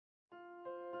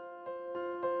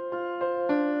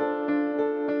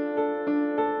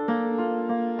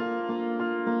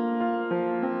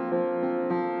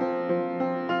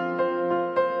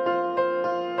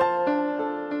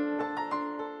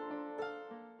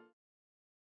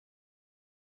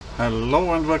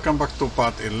Hello and welcome back to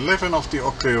part 11 of the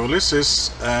Occre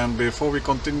Ulises, and before we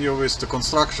continue with the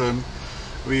construction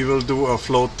we will do a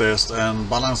float test and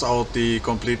balance out the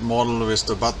complete model with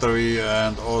the battery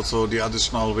and also the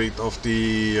additional weight of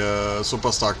the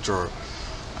superstructure.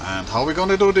 And how we're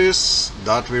gonna do this,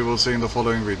 that we will see in the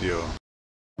following video.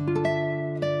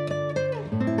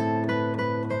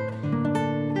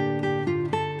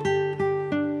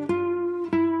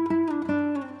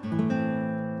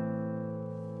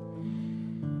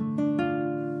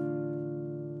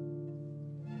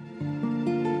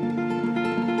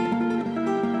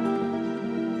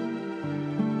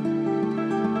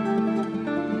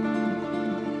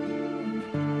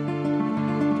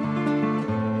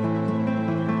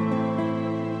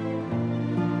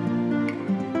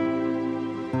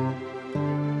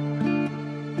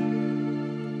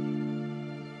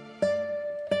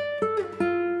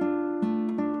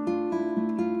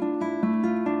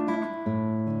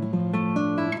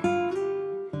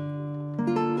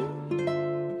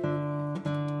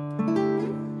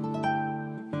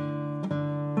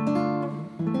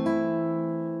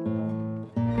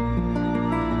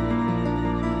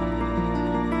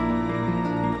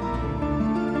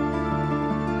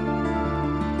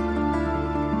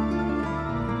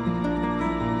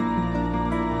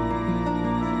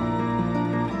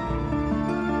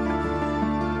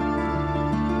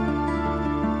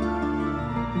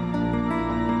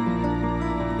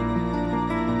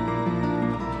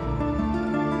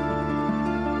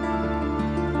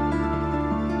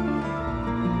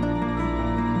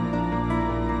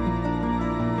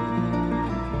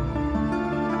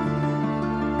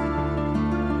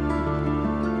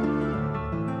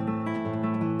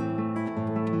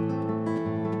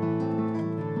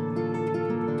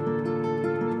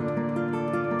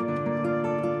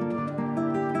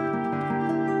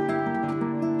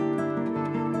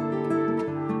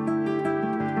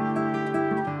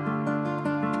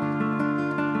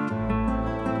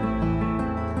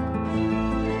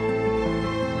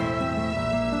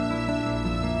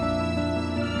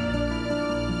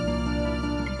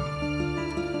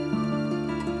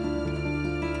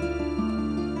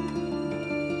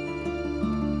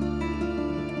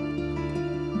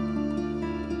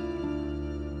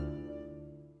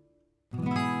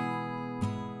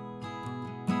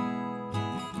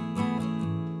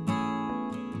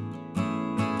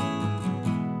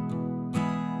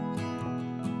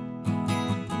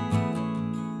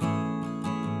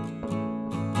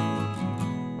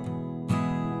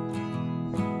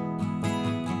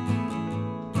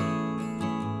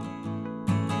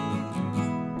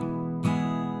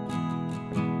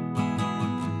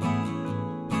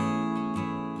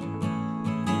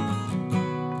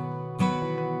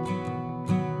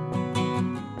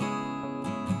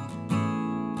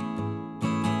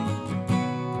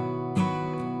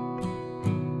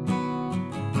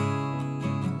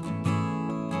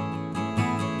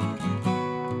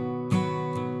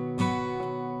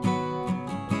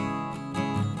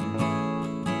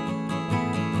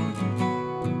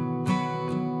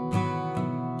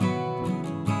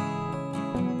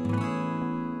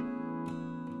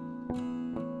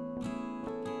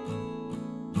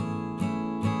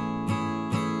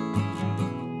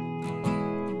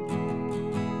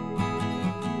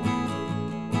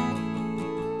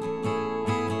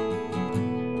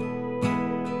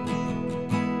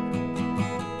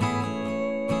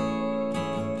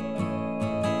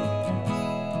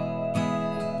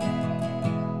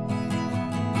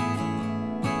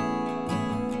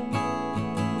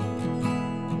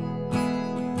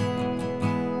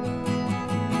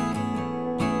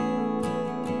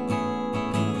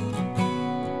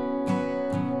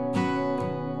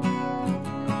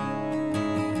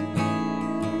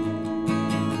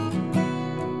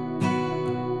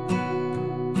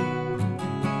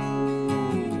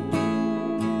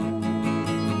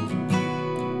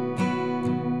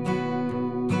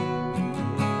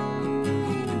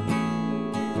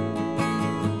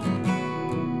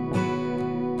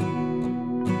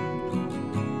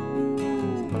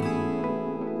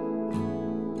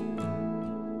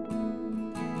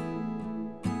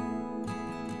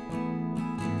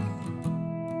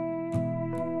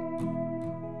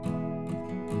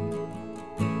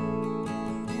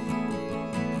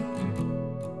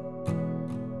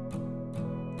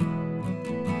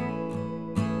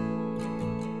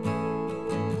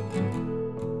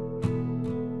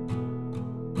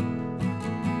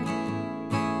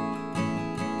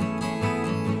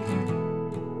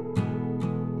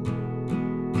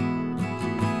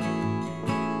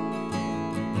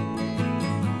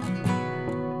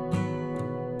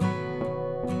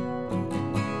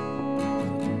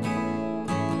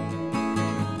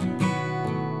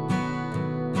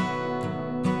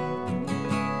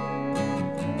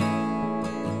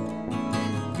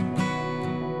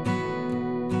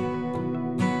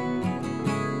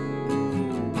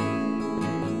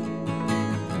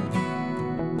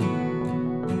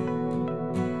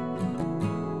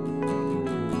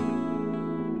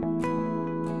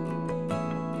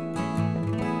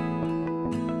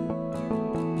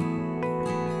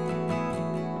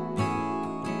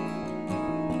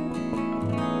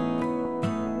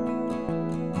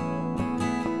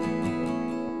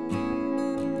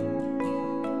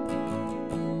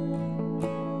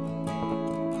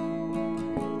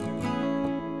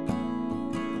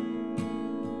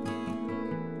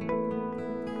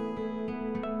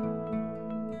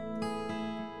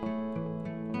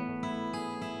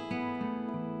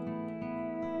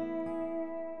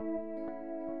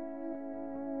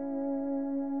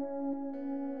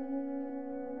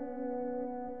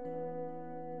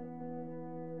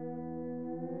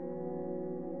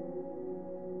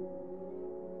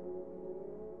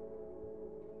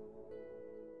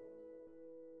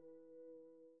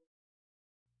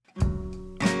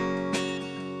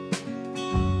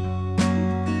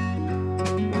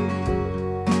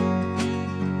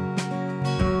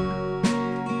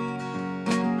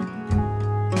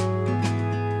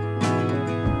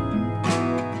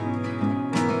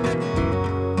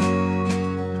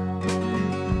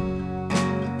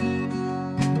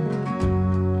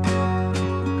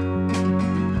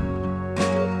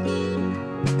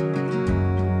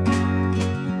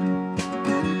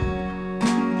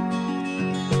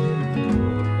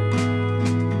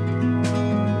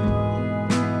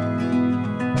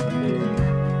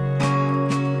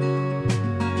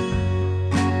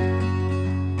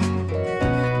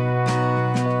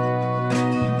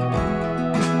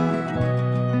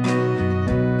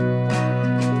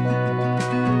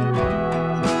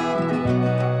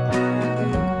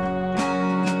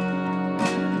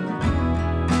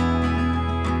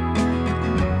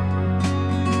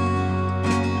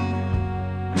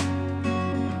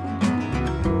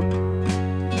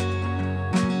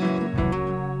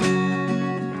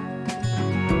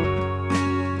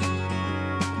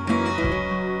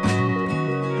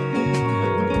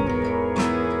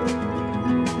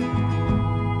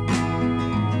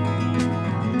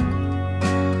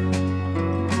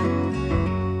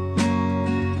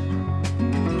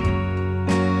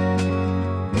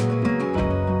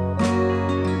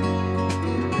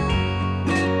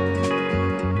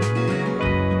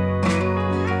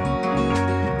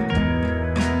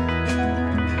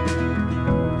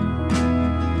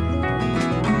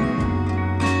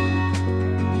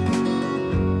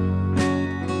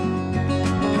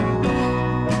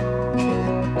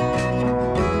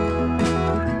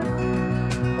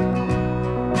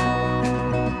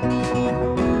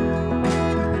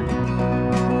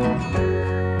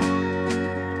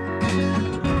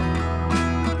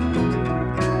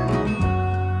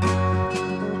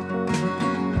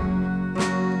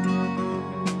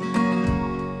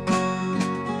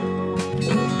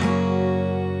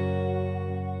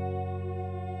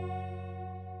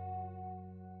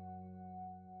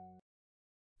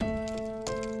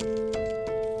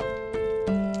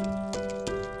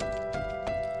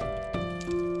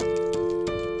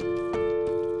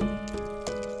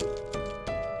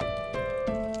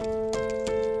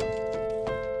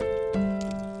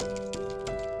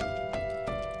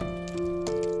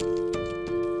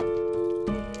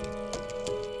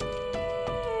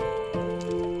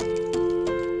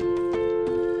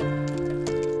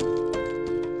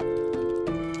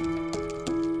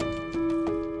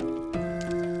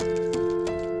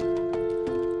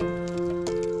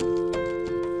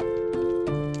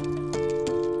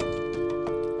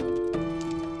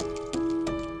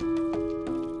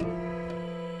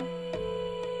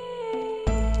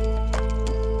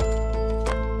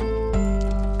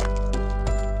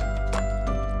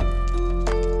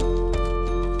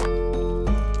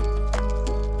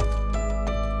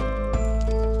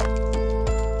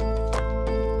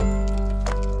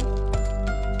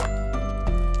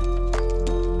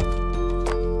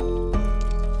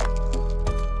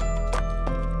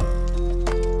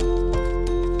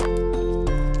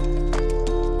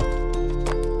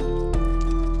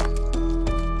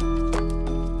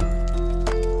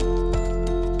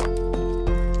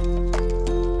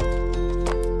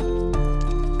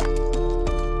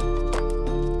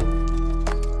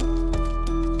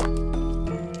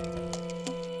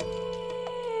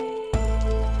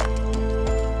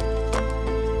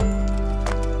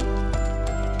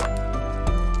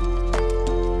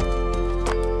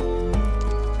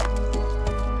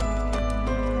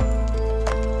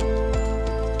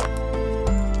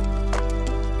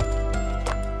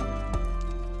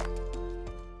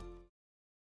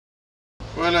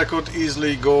 I could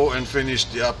easily go and finish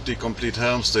the complete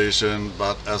helm station,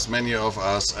 but as many of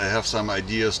us, I have some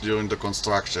ideas during the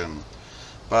construction.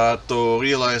 But to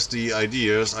realize the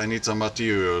ideas, I need some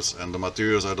materials, and the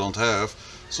materials I don't have,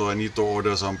 so I need to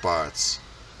order some parts.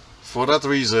 For that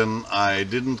reason, I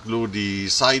didn't glue the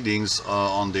sidings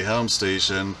on the helm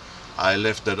station. I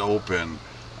left that open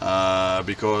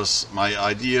because my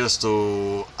ideas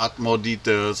to add more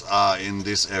details are in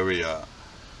this area.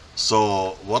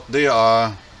 So what they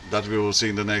are, that we will see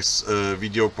in the next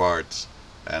video part.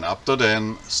 And up to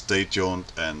then, stay tuned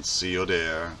and see you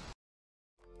there.